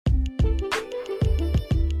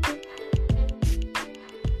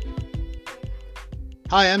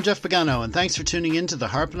Hi, I'm Jeff Pagano, and thanks for tuning in to the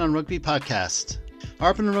Harpin' on Rugby podcast.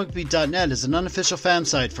 HarpinOnRugby.net is an unofficial fan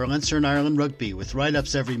site for Leinster and Ireland rugby, with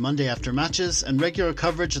write-ups every Monday after matches and regular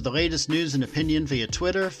coverage of the latest news and opinion via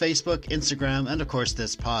Twitter, Facebook, Instagram, and of course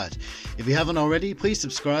this pod. If you haven't already, please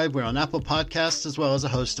subscribe. We're on Apple Podcasts as well as a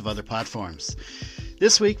host of other platforms.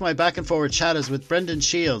 This week, my back and forward chat is with Brendon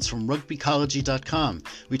Shields from rugbycology.com.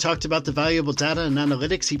 We talked about the valuable data and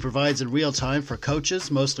analytics he provides in real time for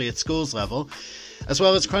coaches, mostly at schools level, as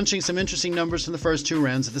well as crunching some interesting numbers from the first two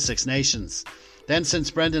rounds of the Six Nations. Then, since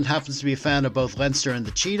Brendon happens to be a fan of both Leinster and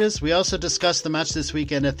the Cheetahs, we also discussed the match this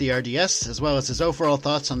weekend at the RDS, as well as his overall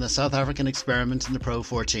thoughts on the South African experiment in the Pro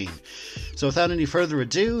 14. So without any further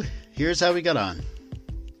ado, here's how we got on.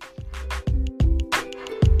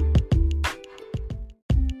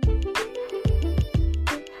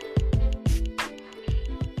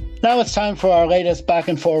 Now it's time for our latest back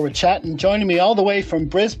and forward chat, and joining me all the way from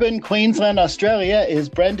Brisbane, Queensland, Australia is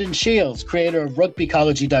Brendon Shields, creator of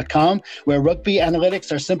rugbycology.com, where rugby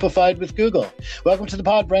analytics are simplified with Google. Welcome to the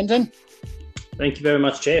pod, Brendon. Thank you very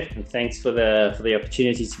much, Jeff, and thanks for the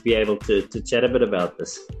opportunity to be able to chat a bit about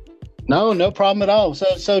this. No problem at all.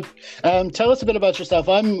 So, tell us a bit about yourself.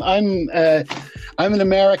 I'm an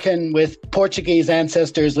American with Portuguese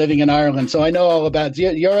ancestors living in Ireland, so I know all about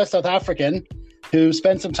you. You're a South African who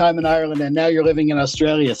spent some time in Ireland and now you're living in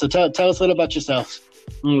Australia. So tell us a little about yourself.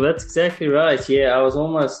 That's exactly right. Yeah, I was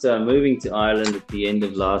almost moving to Ireland at the end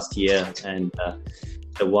of last year, and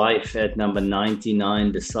the wife at number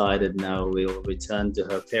 99 decided no, we'll return to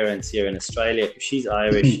her parents here in Australia because she's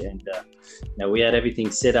Irish. And we had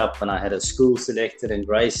everything set up, and I had a school selected in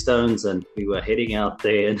Greystones, and we were heading out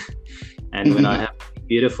there. And when I have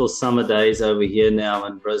beautiful summer days over here now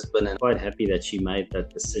in Brisbane, and quite happy that she made that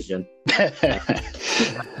decision.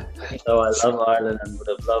 So I love Ireland and would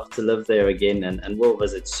have loved to live there again, and we'll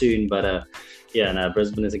visit soon. But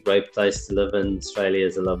Brisbane is a great place to live in. Australia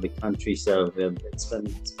is a lovely country, so it's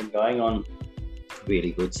been going on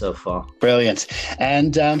really good so far. Brilliant.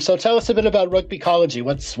 And so tell us a bit about rugbycology.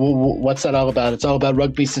 What's that all about? It's all about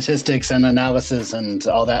rugby statistics and analysis and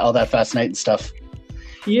all that fascinating stuff.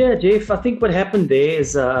 Yeah, Jeff, I think what happened there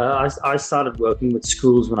is I started working with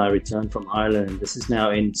schools when I returned from Ireland. This is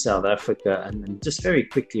now in South Africa, and just very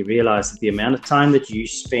quickly realized that the amount of time that you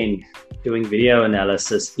spend doing video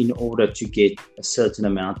analysis in order to get a certain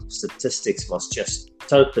amount of statistics was just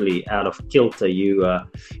totally out of kilter. You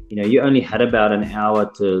only had about an hour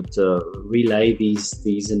to relay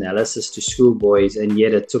these analysis to schoolboys, and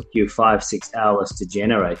yet it took you 5-6 hours to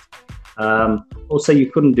generate. Also,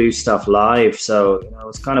 you couldn't do stuff live, so it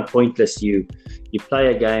was kind of pointless. You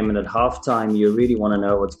play a game, and at halftime you really want to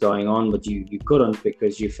know what's going on, but you couldn't,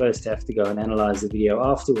 because you first have to go and analyze the video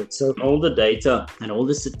afterwards. So all the data and all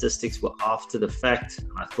the statistics were after the fact.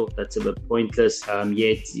 I thought that's a bit pointless.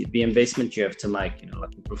 Yet the investment you have to make,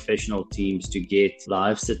 like the professional teams, to get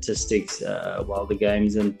live statistics while the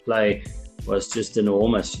game's in play was just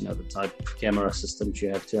enormous. The type of camera systems you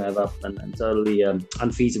have to have up, and totally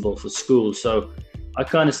unfeasible for school. So I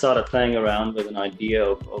kind of started playing around with an idea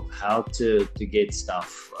of how to get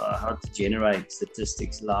stuff, how to generate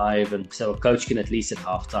statistics live, and so a coach can at least at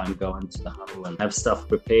halftime go into the huddle and have stuff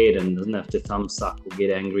prepared and doesn't have to thumb suck or get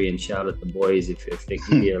angry and shout at the boys if they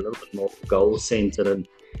can be a little bit more goal centered and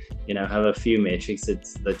have a few metrics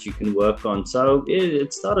that you can work on. So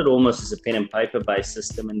it started almost as a pen and paper based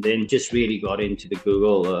system, and then just really got into the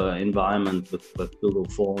Google environment with Google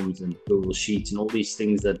Forms and Google Sheets and all these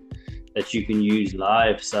things that you can use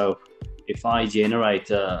live. So if I generate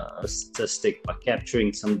a statistic by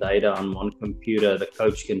capturing some data on one computer, the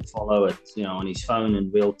coach can follow it, on his phone in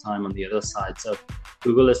real time on the other side. So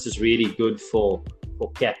Google is just really good for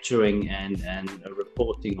capturing and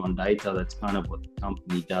reporting on data. That's kind of what the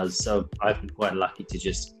company does. So I've been quite lucky to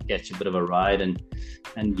just catch a bit of a ride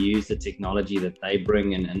and use the technology that they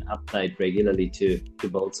bring and update regularly to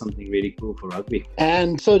build something really cool for rugby.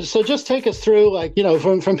 And so just take us through,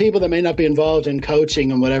 from people that may not be involved in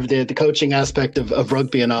coaching and whatever, the coaching aspect of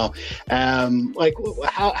rugby and all,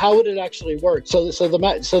 how would it actually work? So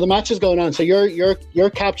the match is going on. So you're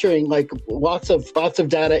capturing lots of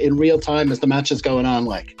data in real time as the match is going on.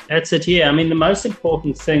 That's it. Yeah, I mean, the most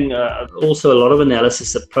important thing, also a lot of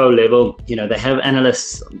analysis at pro level, they have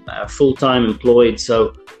analysts full-time employed.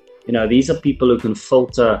 So, these are people who can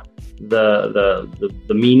filter the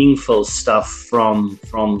meaningful stuff from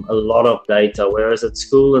a lot of data. Whereas at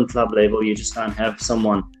school and club level, you just don't have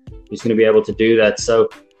someone who's going to be able to do that. So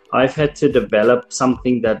I've had to develop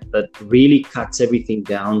something that really cuts everything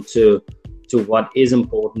down to to what is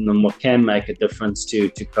important and what can make a difference to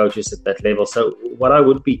coaches at that level. So what I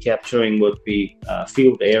would be capturing would be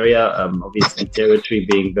field area, obviously territory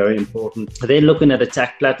being very important. But then looking at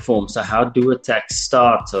attack platforms. So how do attacks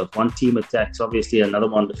start? So if one team attacks, obviously another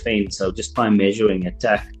one defends. So just by measuring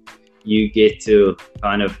attack, you get to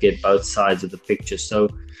kind of get both sides of the picture. So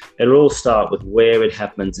it'll all start with where it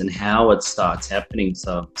happens and how it starts happening.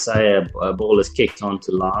 So say a ball is kicked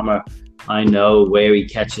onto Lama, I know where he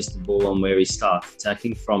catches the ball and where he starts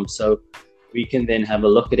attacking from. So we can then have a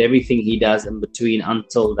look at everything he does in between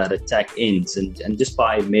until that attack ends. And just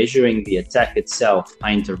by measuring the attack itself,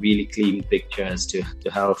 paint a really clean picture as to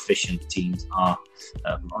how efficient teams are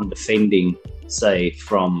on defending, say,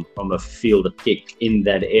 from a field kick in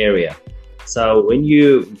that area. So when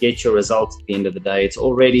you get your results at the end of the day, it's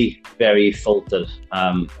already very filtered.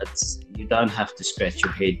 You don't have to scratch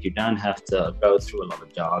your head. You don't have to go through a lot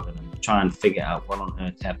of jargon and try and figure out what on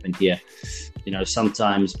earth happened here. You know,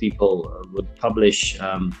 sometimes people would publish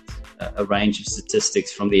a range of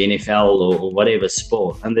statistics from the NFL or whatever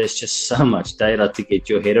sport, and there's just so much data to get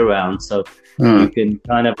your head around. So you can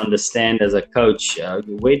kind of understand as a coach,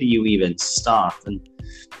 where do you even start? And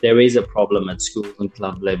there is a problem at school and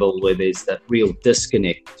club level where there's that real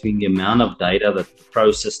disconnect between the amount of data that the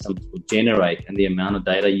pro systems will generate and the amount of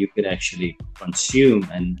data you can actually consume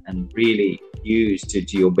and really use to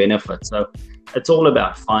your benefit. So it's all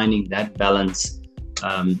about finding that balance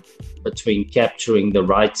between capturing the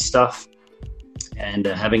right stuff and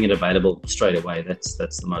having it available straight away. That's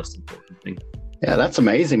the most important thing. Yeah, that's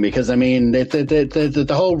amazing, because I mean the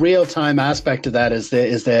whole real time aspect of that is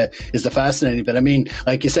the fascinating bit. I mean,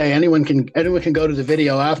 like you say, anyone can go to the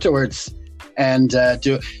video afterwards and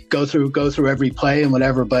go through every play and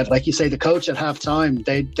whatever. But like you say, the coach at halftime,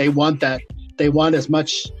 they want as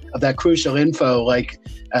much of that crucial info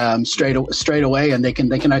straight away, and they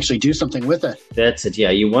can actually do something with it. That's it. Yeah,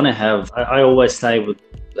 you want to have. I always say with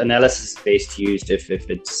analysis is best used if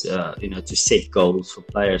it's to set goals for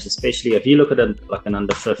players, especially if you look at an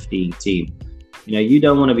under 15 team. You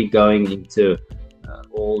don't want to be going into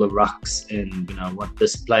all the rucks and what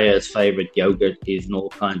this player's favorite yogurt is and all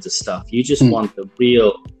kinds of stuff. You just want the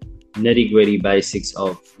real nitty-gritty basics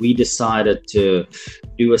of, we decided to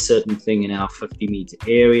do a certain thing in our 50-meter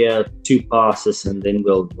area, 2 passes, and then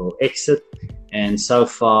we'll exit. And so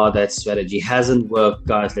far, that strategy hasn't worked.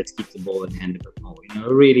 Guys, let's keep the ball in hand a bit more.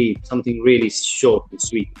 Really something really short and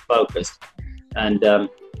sweet and focused. And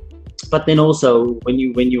but then also, when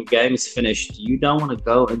your game is finished, you don't want to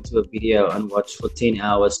go into a video and watch for 10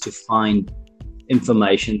 hours to find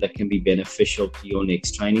information that can be beneficial to your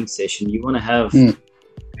next training session. You want to have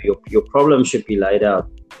your problem should be laid out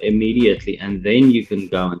immediately, and then you can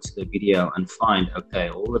go into the video and find, okay,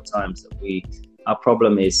 all the times that our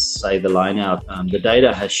problem is, say, the line out. The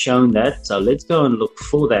data has shown that, so let's go and look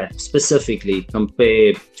for that specifically,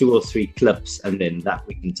 compare 2 or 3 clips, and then that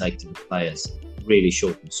we can take to the players. Really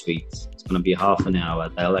short and sweet. It's going to be half an hour.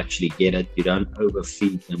 They'll actually get it. You don't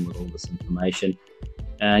overfeed them with all this information.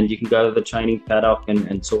 And you can go to the training paddock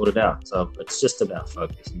and sort it out. So it's just about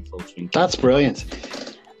focus and filtering. That's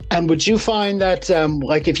brilliant. And would you find that,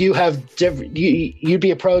 if you have different, you'd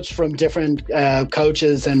be approached from different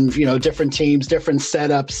coaches and different teams, different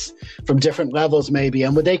setups from different levels, maybe,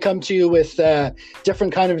 and would they come to you with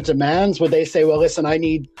different kind of demands? Would they say, "Well, listen, I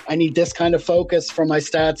need this kind of focus for my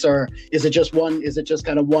stats," or is it just one? Is it just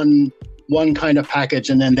kind of one kind of package,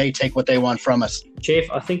 and then they take what they want from us?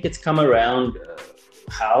 Jeff, I think it's come around.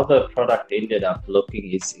 How the product ended up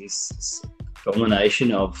looking is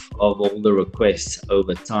combination of all the requests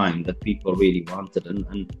over time that people really wanted,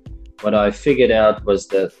 and what I figured out was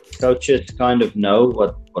that coaches kind of know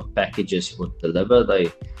what packages would deliver.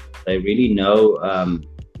 They really know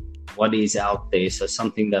what is out there. So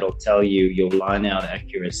something that'll tell you your line out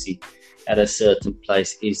accuracy at a certain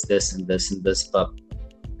place is this and this and this, but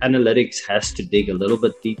analytics has to dig a little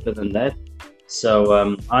bit deeper than that.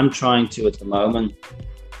 So I'm trying to, at the moment,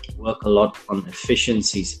 work a lot on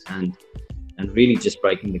efficiencies and really just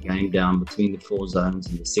breaking the game down between the 4 zones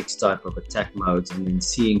and the 6 type of attack modes, and then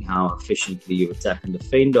seeing how efficiently you attack and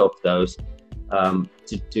defend off those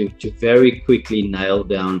to very quickly nail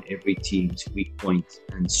down every team's weak point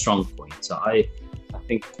and strong point. So I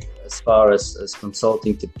think as far as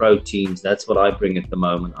consulting to pro teams, that's what I bring at the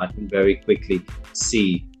moment. I can very quickly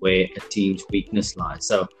see where a team's weakness lies.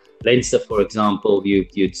 So Leinster, for example,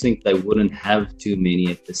 you'd think they wouldn't have too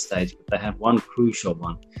many at this stage, but they have one crucial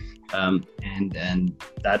one. And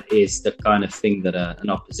that is the kind of thing that an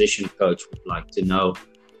opposition coach would like to know.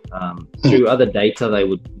 Through other data,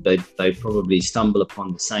 they probably stumble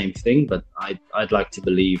upon the same thing, but I'd like to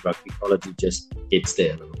believe rugbycology just gets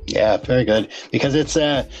there a little. Yeah, very good. Because it's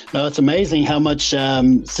it's amazing how much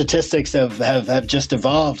statistics have just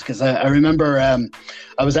evolved. Because I remember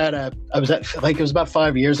I was at like, it was about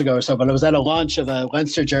 5 years ago or so, but I was at a launch of a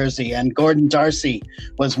Leinster jersey, and Gordon Darcy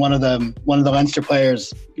was one of the Leinster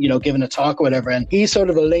players, giving a talk or whatever, and he sort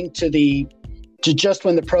of a link to just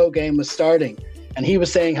when the pro game was starting. And he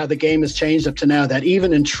was saying how the game has changed up to now, that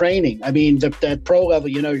even in training, I mean, that pro level,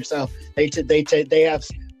 yourself, they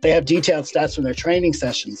have detailed stats from their training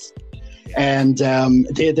sessions. And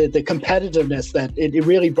the competitiveness that it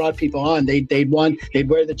really brought people on. They'd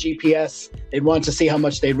wear the GPS. They'd want to see how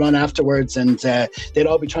much they'd run afterwards, and they'd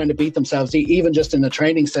all be trying to beat themselves, even just in the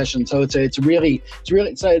training session. So it's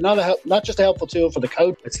not just a helpful tool for the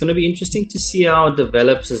coach. It's going to be interesting to see how it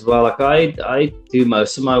develops as well. Like I do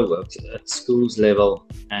most of my work at schools level,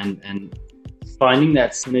 and finding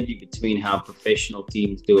that synergy between how professional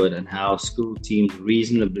teams do it and how school teams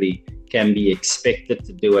reasonably can be expected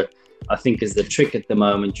to do it, I think is the trick at the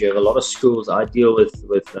moment. You have a lot of schools. I deal with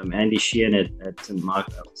Andy Sheehan at St.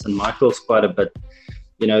 Michael's quite a bit.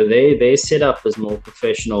 Their setup is more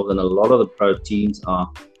professional than a lot of the pro teams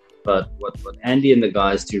are. But what Andy and the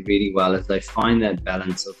guys do really well is they find that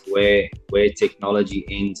balance of where technology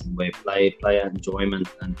ends and where player enjoyment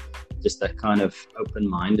and just that kind of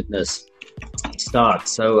open-mindedness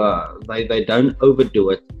starts. So they don't overdo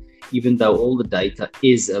it, even though all the data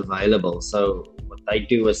is available. So what they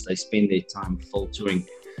do is they spend their time filtering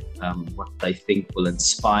what they think will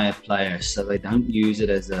inspire players. So they don't use it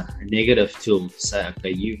as a negative tool to say,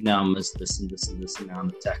 okay, you've now missed this and this and this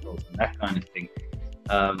amount of tackles and that kind of thing.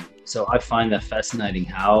 So I find that fascinating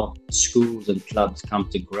how schools and clubs come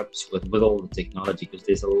to grips with all the technology, because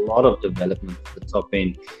there's a lot of development at the top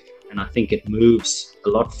end. And I think it moves a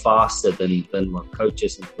lot faster than what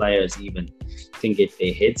coaches and players even can get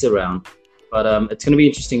their heads around. But it's going to be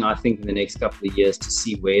interesting, I think, in the next couple of years to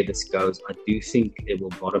see where this goes. I do think it will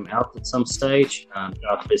bottom out at some stage.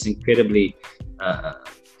 It's incredibly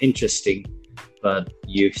interesting, but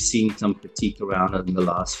you've seen some critique around it in the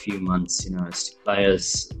last few months, as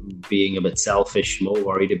players being a bit selfish, more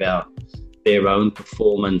worried about their own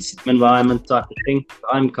performance environment type of thing.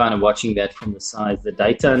 I'm kind of watching that from the side. The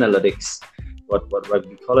data analytics, what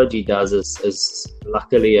rugbycology does is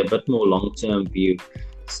luckily a bit more long-term view.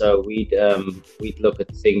 So we'd look at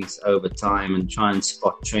things over time and try and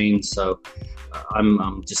spot trends. So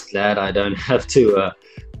I'm just glad I don't have to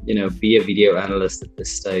be a video analyst at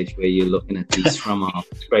this stage, where you're looking at these from off,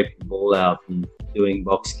 scrape the ball out and doing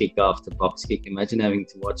box kick after box kick. Imagine having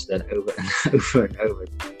to watch that over and over and over.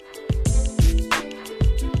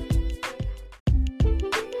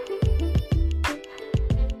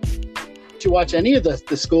 To watch any of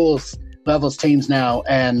the schools levels teams now,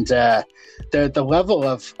 and the level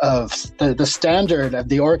of the standard of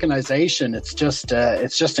the organization, it's just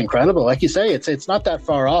incredible. Like you say, it's not that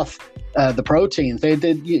far off the pro teams.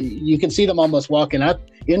 You can see them almost walking up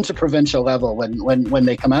into provincial level when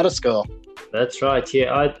they come out of school. That's right.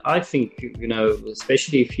 Yeah, I think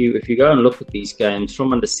especially if you go and look at these games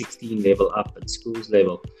from under 16 level up at schools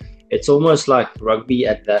level, it's almost like rugby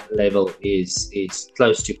at that level is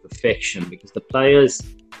close to perfection, because the players,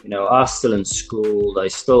 are still in school. They're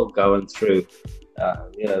still going through,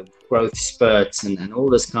 growth spurts and all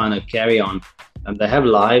this kind of carry on. And they have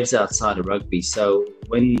lives outside of rugby. So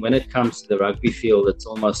when it comes to the rugby field, it's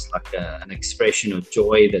almost like an expression of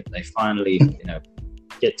joy that they finally,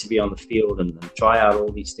 get to be on the field and try out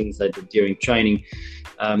all these things they did during training.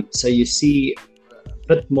 So you see a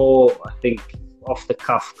bit more, I think, off the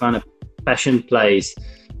cuff kind of passion plays,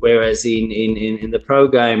 whereas in the pro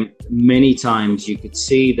game, many times you could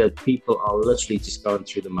see that people are literally just going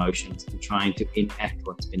through the motions and trying to enact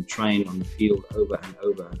what's been trained on the field over and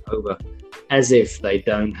over and over, as if they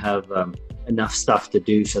don't have enough stuff to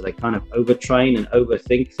do. So they kind of overtrain and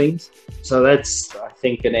overthink things. So that's, I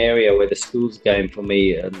think, an area where the schools game for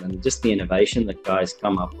me, and just the innovation that guys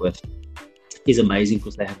come up with, is amazing,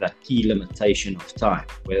 because they have that key limitation of time.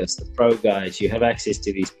 Whereas the pro guys, you have access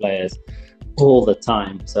to these players all the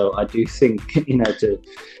time. So I do think, to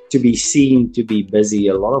be seen to be busy,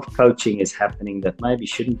 a lot of coaching is happening that maybe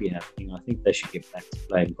shouldn't be happening. I think they should get back to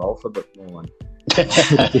playing golf a bit more and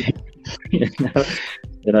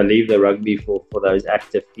leave the rugby for those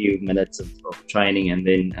active few minutes of training and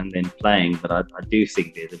then playing. But I do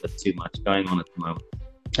think there's a bit too much going on at the moment.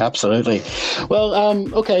 Absolutely. Well,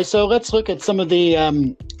 okay, so let's look at some of the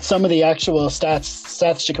actual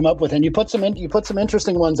stats you come up with, and you put some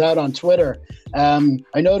interesting ones out on Twitter. I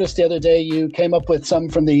noticed the other day you came up with some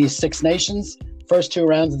from the Six Nations first two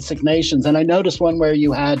rounds in Six Nations, and I noticed one where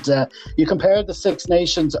you had you compared the Six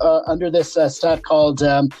Nations under this stat called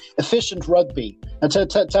efficient rugby. Now,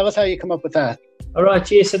 tell us how you come up with that. All right,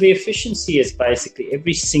 yeah. So the efficiency is basically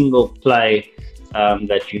every single play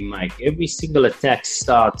that you make. Every single attack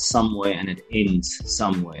starts somewhere and it ends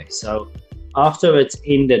somewhere. So after it's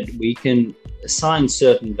ended, we can assign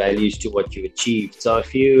certain values to what you achieved. So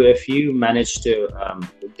if you manage to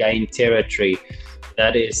gain territory,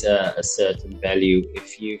 that is a certain value.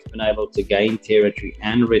 If you've been able to gain territory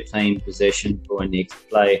and retain possession for a next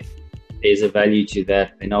play, there's a value to that.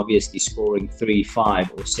 And obviously scoring 3,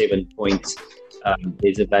 5 or 7 points,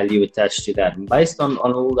 there's a value attached to that. And based on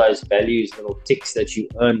all those values, little ticks that you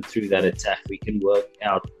earn through that attack, we can work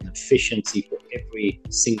out an efficiency for every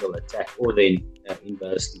single attack, or then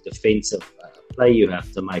inversely defensive play you have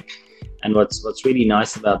to make. And what's really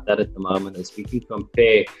nice about that at the moment is we can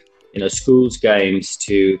compare schools games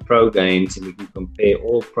to pro games, and we can compare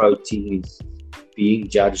all pro teams being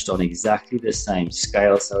judged on exactly the same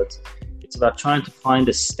scale. So it's about trying to find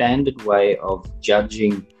a standard way of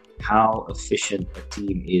judging how efficient a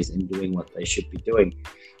team is in doing what they should be doing.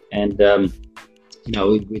 And I'm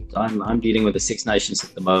dealing with the Six Nations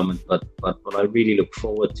at the moment, but what I really look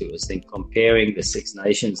forward to is then comparing the Six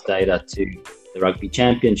Nations data to the Rugby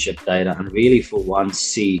Championship data, and really for once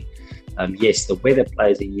see, yes, the weather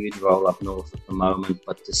plays a huge role up north at the moment,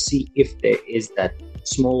 but to see if there is that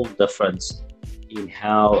small difference in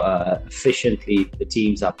how efficiently the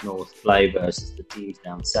teams up north play versus the teams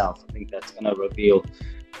down south. I think that's going to reveal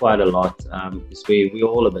quite a lot, because we're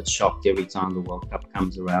all a bit shocked every time the World Cup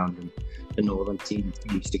comes around and the northern team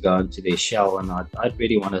seems to go into their shell, and I'd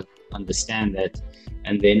really want to understand that.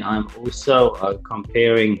 And then I'm also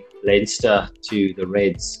comparing Leinster to the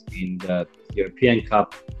Reds in the European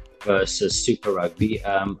Cup versus Super Rugby.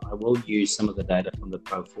 I will use some of the data from the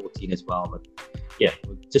Pro 14 as well, but yeah,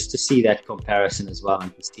 just to see that comparison as well,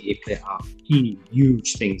 and to see if there are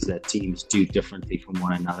huge things that teams do differently from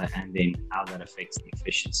one another, and then how that affects the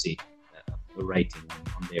efficiency, the rating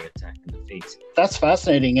on their attack and defense. That's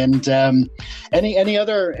fascinating. And any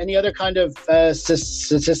other kind of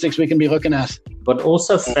statistics we can be looking at? What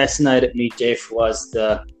also fascinated me, Jeff, was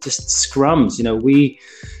the just scrums.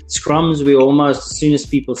 Scrums, we almost, as soon as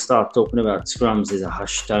people start talking about scrums, there's a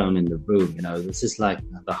hushed tone in the room. This is like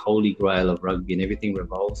the holy grail of rugby, and everything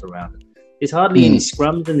revolves around it. There's hardly any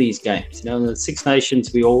scrums in these games. In the Six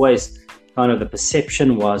Nations, we always kind of, the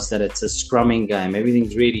perception was that it's a scrumming game.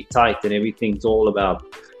 Everything's really tight and everything's all about,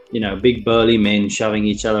 big burly men shoving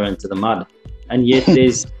each other into the mud. And yet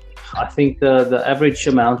there's, I think the average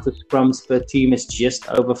amount of scrums per team is just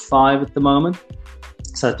over 5 at the moment.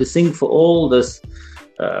 So to think for all this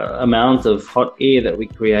amount of hot air that we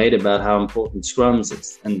create about how important scrums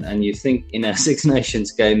is, and you think in a Six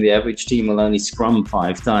Nations game the average team will only scrum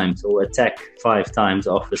 5 times or attack 5 times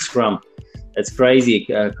off a scrum. That's crazy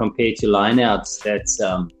compared to lineouts. That's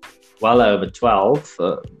well over 12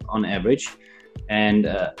 on average, and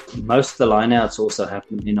most of the lineouts also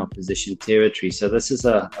happen in opposition territory. So this is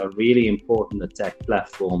a really important attack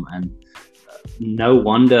platform, and no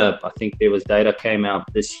wonder, I think there was data came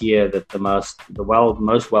out this year that the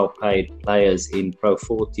most well-paid players in Pro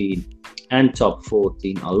 14 and Top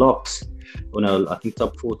 14 are locks. I think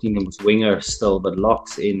Top 14 was winger still, but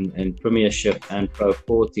locks in Premiership and Pro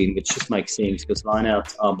 14, which just makes sense because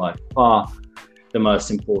lineouts are by far the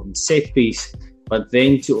most important set piece. But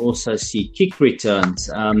then to also see kick returns.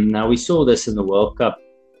 Now we saw this in the World Cup.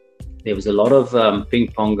 There was a lot of ping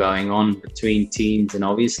pong going on between teams, and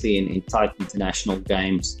obviously in tight international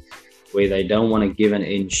games where they don't want to give an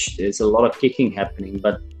inch, there's a lot of kicking happening.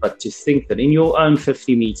 But to think that in your own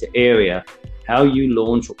 50-meter area, how you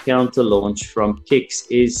launch or counter launch from kicks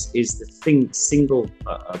is the single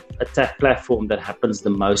attack platform that happens the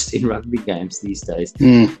most in rugby games these days.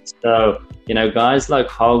 So, guys like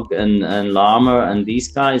Hogg and Lama and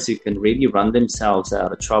these guys who can really run themselves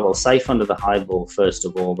out of trouble, safe under the high ball first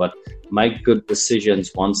of all, but make good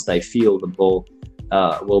decisions once they feel the ball,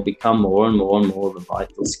 will become more and more of a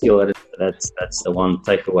vital skill. That's the one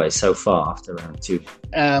takeaway so far after round 2.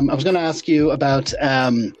 I was going to ask you about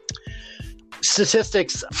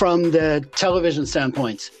statistics from the television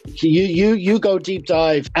standpoint. You go deep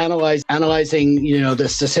dive analyzing the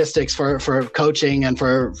statistics for coaching and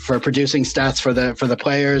for producing stats for the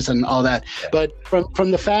players and all that. Yeah. But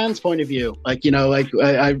from the fans' point of view, I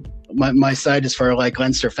my side is for like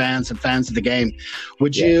Leinster fans and fans of the game.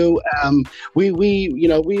 Would you? We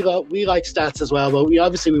like stats as well, but we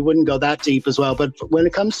wouldn't go that deep as well. But when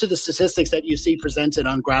it comes to the statistics that you see presented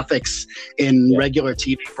on graphics in regular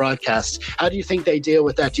TV broadcasts, how do you think they deal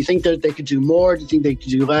with that? Do you think that they could do more? Do you think they could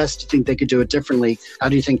do less? Do you think they could do it differently? How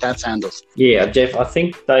do you think that's handled? Yeah, Jeff, I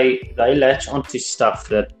think they latch onto stuff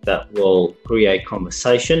that will create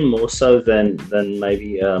conversation more so than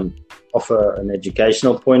maybe offer an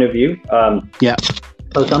educational point of view.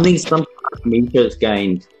 So some meters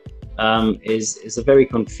gained is a very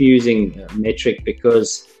confusing metric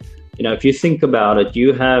because, if you think about it,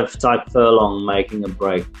 you have Tyke Furlong making a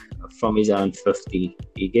break from his own 50.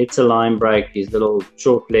 He gets a line break, his little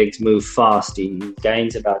short legs move fast, he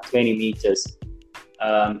gains about 20 meters.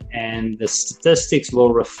 And the statistics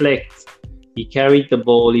will reflect he carried the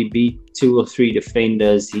ball, he beat 2 or 3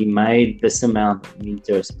 defenders, he made this amount of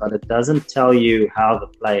meters, but it doesn't tell you how the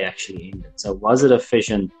play actually ended. So was it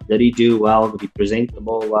efficient? Did he do well? Did he present the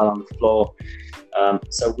ball well on the floor?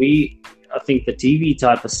 I think the TV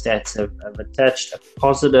type of stats have attached a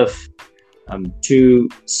positive to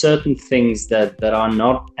certain things that are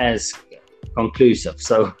not as conclusive.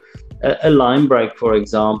 So a line break, for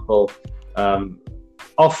example,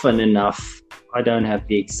 often enough, I don't have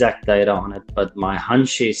the exact data on it, but my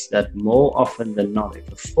hunch is that more often than not, if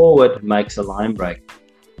a forward makes a line break,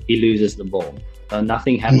 he loses the ball. So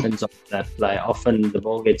nothing happens on that play. Often the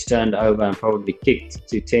ball gets turned over and probably kicked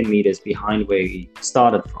to 10 meters behind where he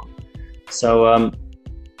started from. So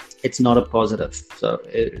it's not a positive. So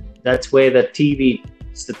that's where the TV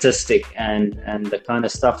statistic and the kind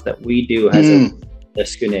of stuff that we do has a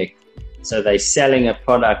disconnect. So they're selling a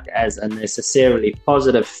product as a necessarily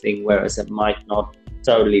positive thing, whereas it might not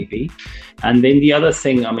totally be. And then the other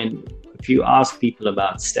thing, if you ask people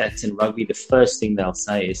about stats in rugby, the first thing they'll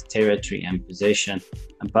say is territory and possession.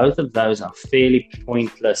 And both of those are fairly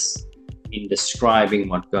pointless in describing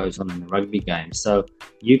what goes on in the rugby game. So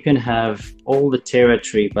you can have all the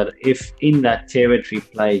territory, but if in that territory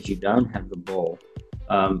plays you don't have the ball,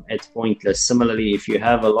 it's pointless. Similarly, if you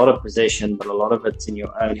have a lot of possession, but a lot of it's in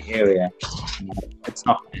your own area, it's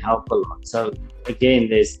not going to help a lot. So again,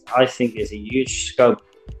 I think there's a huge scope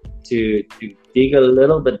to dig a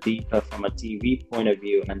little bit deeper from a TV point of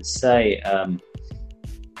view and say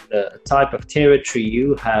the type of territory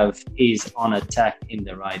you have is on attack in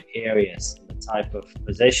the right areas. The type of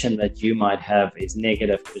possession that you might have is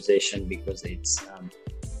negative possession because it's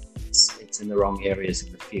in the wrong areas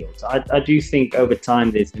of the field. So I do think over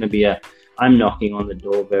time there's going to be I'm knocking on the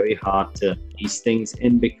door very hard to ease things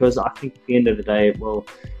in, because I think at the end of the day it will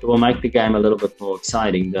make the game a little bit more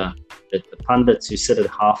exciting. The pundits who sit at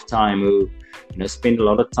halftime, who spend a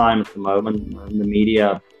lot of time at the moment in the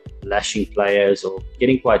media lashing players or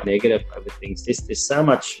getting quite negative over things. There's so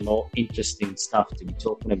much more interesting stuff to be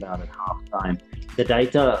talking about at halftime. The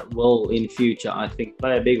data will in future, I think,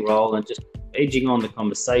 play a big role in just edging on the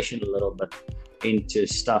conversation a little bit into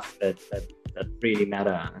stuff that really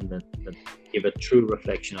matter and that give a true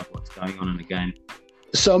reflection of what's going on in the game.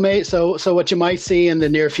 So what you might see in the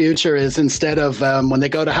near future is, instead of when they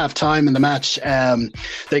go to half time in the match,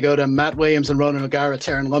 they go to Matt Williams and Ronan O'Gara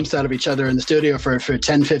tearing lumps out of each other in the studio for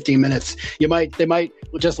 10-15 minutes. They might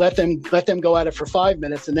just let them go at it for 5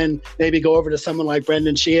 minutes, and then maybe go over to someone like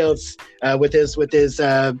Brendon Shields with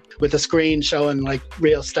a screen showing like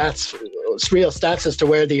real stats as to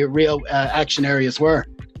where the real action areas were.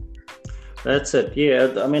 That's it. Yeah,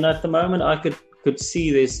 at the moment I could see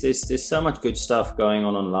there's so much good stuff going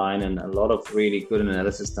on online, and a lot of really good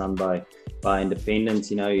analysis done by independents.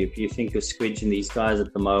 If you think of Squidge and these guys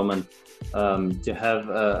at the moment, to have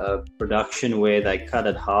a production where they cut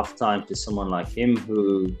at halftime to someone like him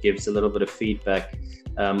who gives a little bit of feedback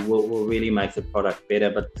will really make the product better.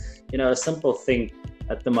 But a simple thing.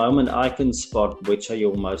 At the moment, I can spot which are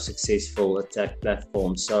your most successful attack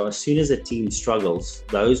platforms. So as soon as a team struggles,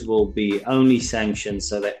 those will be only sanctions.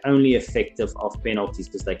 So they're only effective off penalties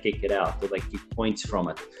because they kick it out or they keep points from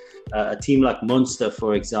it. A team like Munster,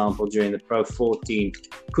 for example, during the Pro 14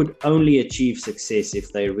 could only achieve success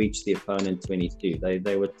if they reached the opponent 22.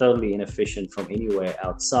 They were totally inefficient from anywhere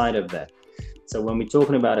outside of that. So when we're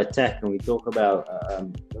talking about attack and we talk about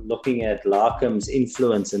looking at Larkham's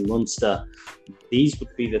influence in Munster, these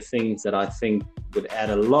would be the things that I think would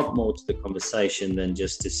add a lot more to the conversation than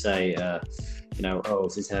just to say,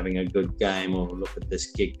 this is having a good game, or look at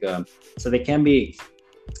this kick. So there can be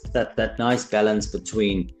that nice balance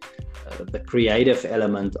between the creative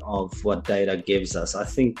element of what data gives us. I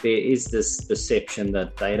think there is this perception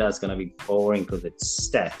that data is going to be boring because it's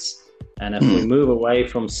stats. And if we move away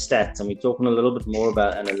from stats and we're talking a little bit more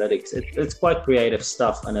about analytics, it's quite creative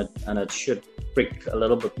stuff, and it should prick a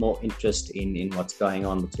little bit more interest in what's going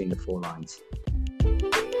on between the four lines.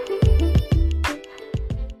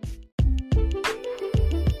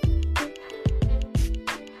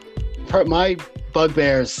 My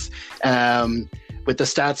bugbears with the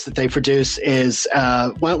stats that they produce is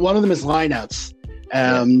one of them is lineouts.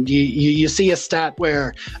 You see a stat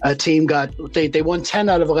where a team they won 10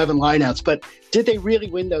 out of 11 lineouts, but did they really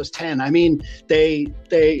win those 10? I mean, the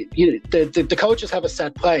coaches have a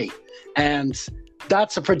set play, and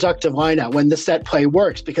that's a productive lineout when the set play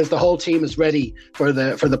works because the whole team is ready for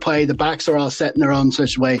the play. The backs are all set in their own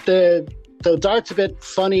such way. The dart's a bit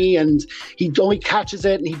funny, and he only catches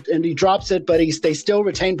it and he drops it, but they still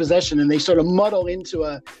retain possession and they sort of muddle into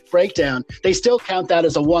a breakdown. They still count that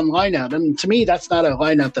as a one lineout, and to me, that's not a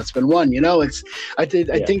lineout that's been won. I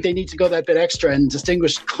think they need to go that bit extra and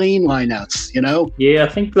distinguish clean lineouts. Yeah, I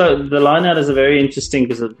think the lineout is a very interesting,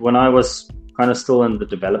 because when I was kind of still in the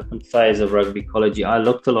development phase of rugby ecology, I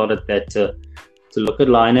looked a lot at that to look at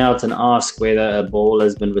lineouts and ask whether a ball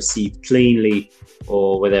has been received cleanly,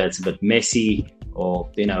 or whether it's a bit messy,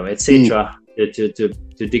 or etc. To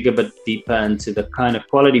dig a bit deeper into the kind of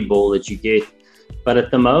quality ball that you get. But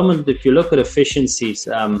at the moment, if you look at efficiencies,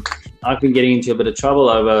 I've been getting into a bit of trouble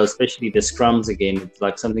over, especially the scrums again. It's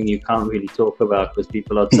like something you can't really talk about because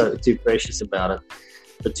people are too precious about it.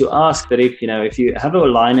 But to ask that if you have a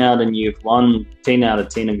line out and you've won 10 out of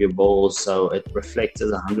 10 of your balls, so it reflects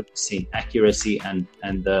as 100% accuracy, and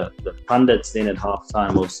the pundits then at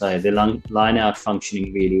halftime will say the line out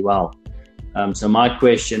functioning really well. So my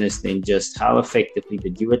question is then just how effectively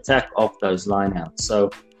did you attack off those line outs?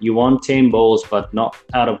 So you won 10 balls, but not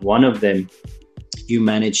out of one of them you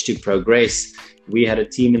managed to progress. We had a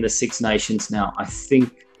team in the Six Nations now, I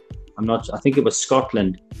think it was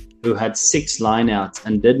Scotland, who had 6 lineouts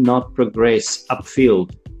and did not progress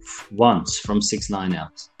upfield once from 6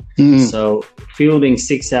 lineouts. So fielding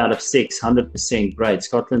 6 out of 6, 100% great.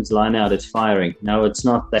 Scotland's lineout is firing. No, it's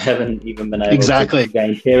not. They haven't even been able to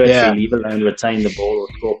gain territory, leave alone retain the ball or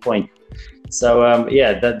score a point. So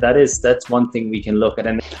that's one thing we can look at.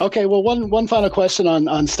 And okay, well, one final question on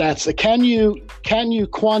stats. Can you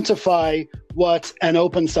quantify what an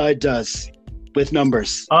open side does with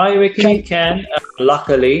numbers? I reckon you can.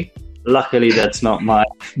 Luckily, that's not my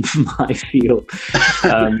field.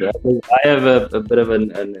 I have a bit of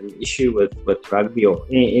an issue with rugby or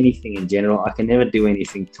anything in general. I can never do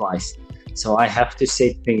anything twice. So I have to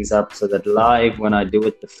set things up so that live, when I do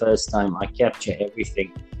it the first time, I capture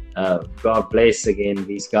everything. God bless again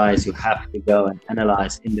these guys who have to go and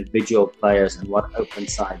analyze individual players and what open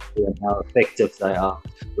sides do and how effective they are.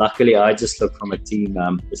 Luckily, I just look from a team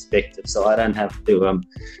perspective, so I don't have to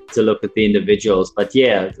look at the individuals. But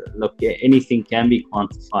anything can be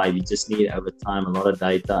quantified. You just need over time a lot of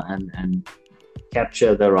data and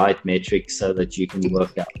capture the right metrics so that you can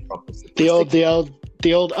work out proper statistics.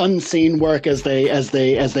 The old unseen work, as they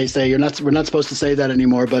say. We're not supposed to say that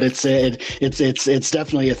anymore, but it's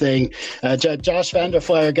definitely a thing. Josh van der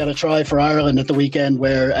Flier got a try for Ireland at the weekend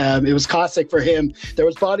where it was classic for him. There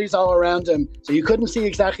was bodies all around him, so you couldn't see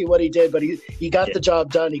exactly what he did, but he got the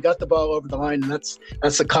job done. He got the ball over the line, and that's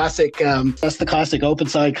the classic open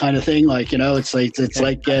side kind of thing. Like it's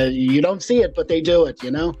like you don't see it, but they do it.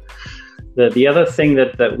 The other thing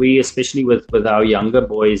that we, especially with our younger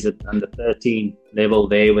boys at under 13 level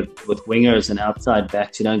there with wingers and outside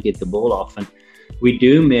backs who don't get the ball off, and we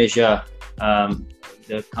do measure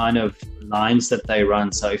the kind of lines that they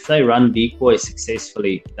run. So if they run decoy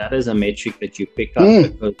successfully, that is a metric that you pick up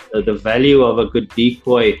because the value of a good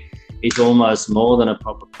decoy is almost more than a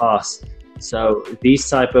proper pass. So these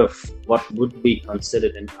type of what would be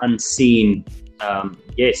considered an unseen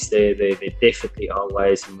yes, there definitely are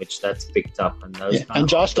ways in which that's picked up, and those. Yeah. And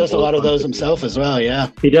Josh does a lot of those himself as well. Yeah,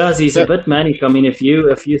 he does. He's a bit manic. I mean, if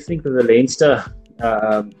you think of the Leinster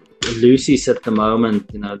Lucy's at the moment,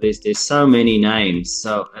 there's so many names,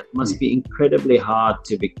 so it must be incredibly hard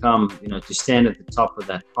to become, to stand at the top of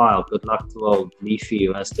that pile. Good luck to old Leafy,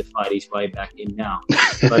 who has to fight his way back in now.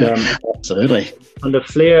 But absolutely. On the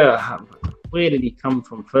Flair, where did he come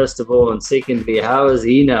from, first of all? And secondly, how is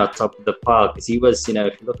he now top of the pile? Because he was, if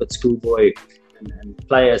you look at schoolboy and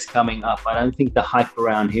players coming up, I don't think the hype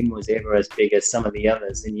around him was ever as big as some of the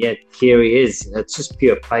others. And yet, here he is. It's just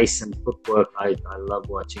pure pace and footwork. I love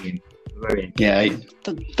watching him. Very yeah,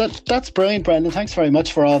 that's brilliant, Brendon. Thanks very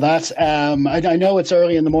much for all that. I know it's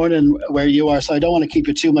early in the morning where you are, so I don't want to keep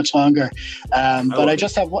you too much longer. But I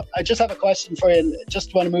just have a question for you.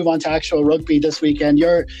 Just want to move on to actual rugby this weekend.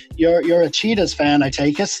 You're a Cheetahs fan, I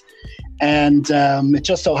take it. and it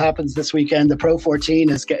just so happens this weekend the Pro 14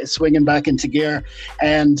 is swinging back into gear,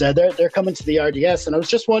 and they're coming to the RDS. And I was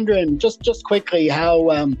just wondering, just quickly,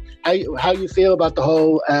 how you feel about the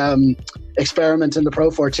whole experiment in the Pro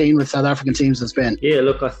 14 with South African teams has been. Yeah,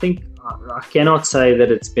 look, I think I cannot say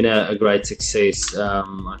that it's been a great success.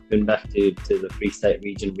 I've been back to the Free State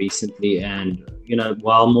region recently, and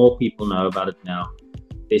while more people know about it now,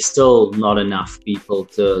 there's still not enough people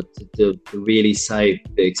to really say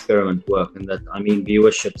the experiment worked. And that, I mean,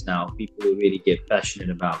 viewerships now, people who really get passionate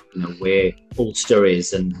about where Ulster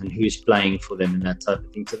is and who's playing for them and that type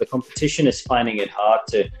of thing. So the competition is finding it hard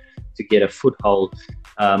to get a foothold.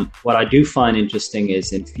 What I do find interesting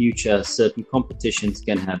is in future, certain competitions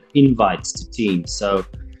can have invites to teams. So,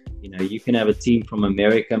 you can have a team from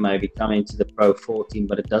America maybe come into the Pro 14,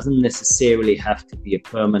 but it doesn't necessarily have to be a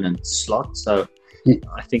permanent slot. So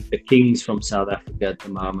I think the Kings from South Africa at the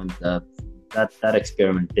moment, that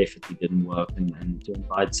experiment definitely didn't work, and to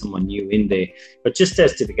invite someone new in there. But just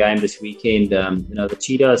as to the game this weekend, the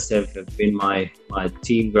Cheetahs have been my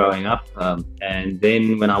team growing up, and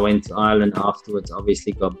then when I went to Ireland afterwards,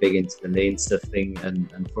 obviously got big into the Leinster thing,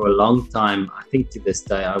 and for a long time, I think to this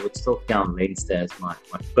day, I would still count Leinster as my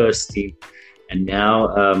first team. And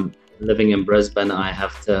now living in Brisbane, I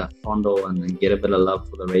have to fondle and get a bit of love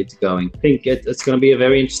for the Reds going. I think it's going to be a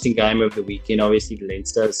very interesting game over the weekend. Obviously, the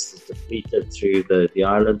Leinster is depleted through the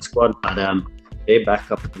Ireland squad, but their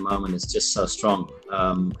backup at the moment is just so strong.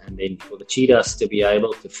 And then for the Cheetahs to be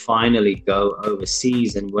able to finally go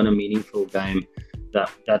overseas and win a meaningful game,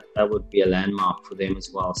 that would be a landmark for them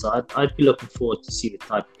as well. So I'd be looking forward to see the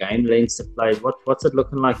type of game Leinster plays. What's it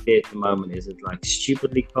looking like there at the moment? Is it like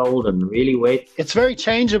stupidly cold and really wet? It's very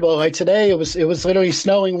changeable. Like today, it was literally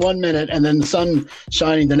snowing 1 minute and then the sun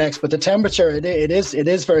shining the next. But the temperature, it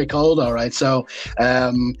is very cold. All right. So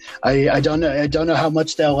I don't know how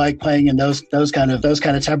much they'll like playing in those kind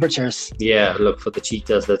of temperatures. Yeah. Look, for the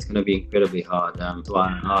Cheetahs, that's going to be incredibly hard. So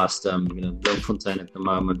I asked, Bloemfontein at the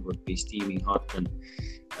moment would be steaming hot, and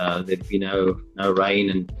there'd be no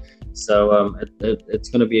rain, and so it's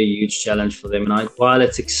going to be a huge challenge for them. And while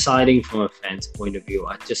it's exciting from a fan's point of view,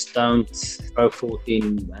 I just don't. Pro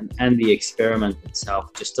 14 and the experiment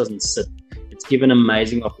itself just doesn't sit. It's given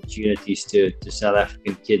amazing opportunities to South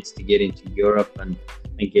African kids to get into Europe and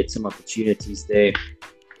get some opportunities there.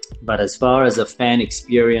 But as far as a fan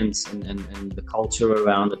experience and the culture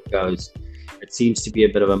around it goes, it seems to be a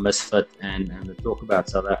bit of a misfit, and the talk about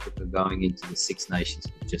South Africa going into the Six Nations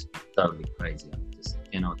would just be totally crazy.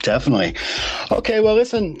 Definitely. Okay, well,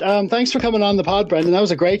 listen, thanks for coming on the pod, Brendon. That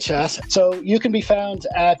was a great chat. So you can be found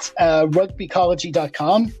at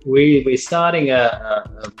rugbycology.com. We're starting a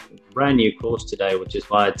brand new course today, which is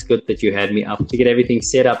why it's good that you had me up to get everything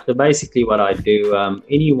set up. So basically what I do,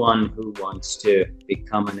 anyone who wants to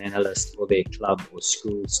become an analyst for their club or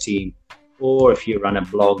school's team, or if you run a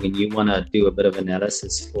blog and you want to do a bit of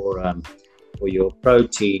analysis for your pro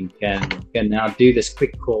team, can now do this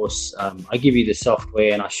quick course. I give you the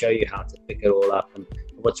software and I show you how to pick it all up. And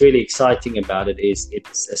what's really exciting about it is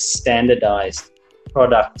it's a standardized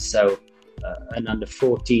product. So an under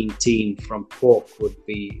 14 team from Cork would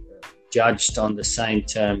be judged on the same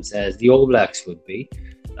terms as the All Blacks would be.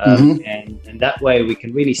 And that way we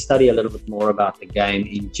can really study a little bit more about the game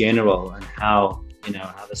in general and how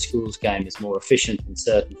the school's game is more efficient in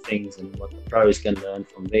certain things and what the pros can learn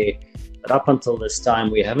from there. But up until this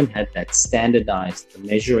time, we haven't had that standardized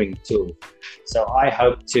measuring tool. So I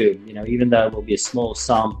hope to, even though it will be a small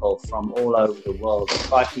sample from all over the world,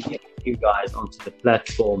 if I can get you guys onto the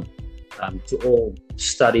platform to all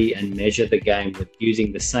study and measure the game with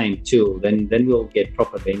using the same tool, then we'll get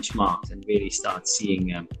proper benchmarks and really start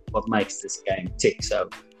seeing what makes this game tick. So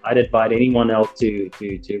I'd invite anyone else to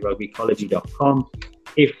rugbycology.com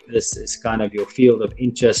if this is kind of your field of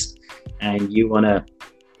interest and you want to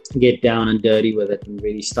get down and dirty with it and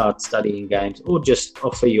really start studying games, or just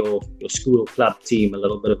offer your school club team a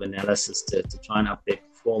little bit of analysis to try and up their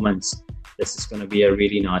performance. This is going to be a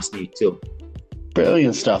really nice new tool.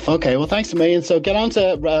 Brilliant stuff. Okay, well, thanks a million. So get on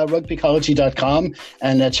to rugbycology.com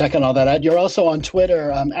and check on all that out. You're also on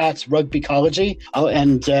Twitter at rugbycology.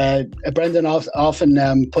 And Brendon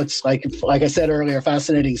often puts, like I said earlier,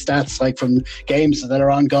 fascinating stats like from games that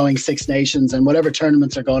are ongoing, Six Nations and whatever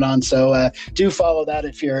tournaments are going on. So do follow that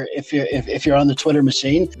if you're on the Twitter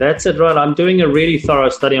machine. That's it, right. I'm doing a really thorough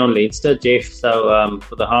study on Leinster, Jeff. So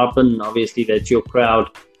for the Harpen, obviously that's your crowd.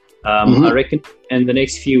 I reckon in the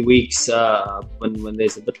next few weeks, when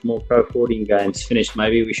there's a bit more Pro 14 games finished,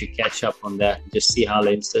 maybe we should catch up on that and just see how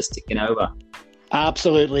Leinster's ticking over.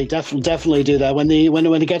 Absolutely, definitely do that. When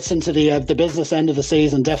it gets into the business end of the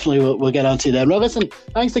season, definitely we'll get onto that. Well, listen,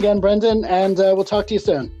 thanks again, Brendon, and we'll talk to you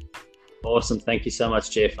soon. Awesome. Thank you so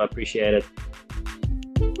much, Jeff. I appreciate it.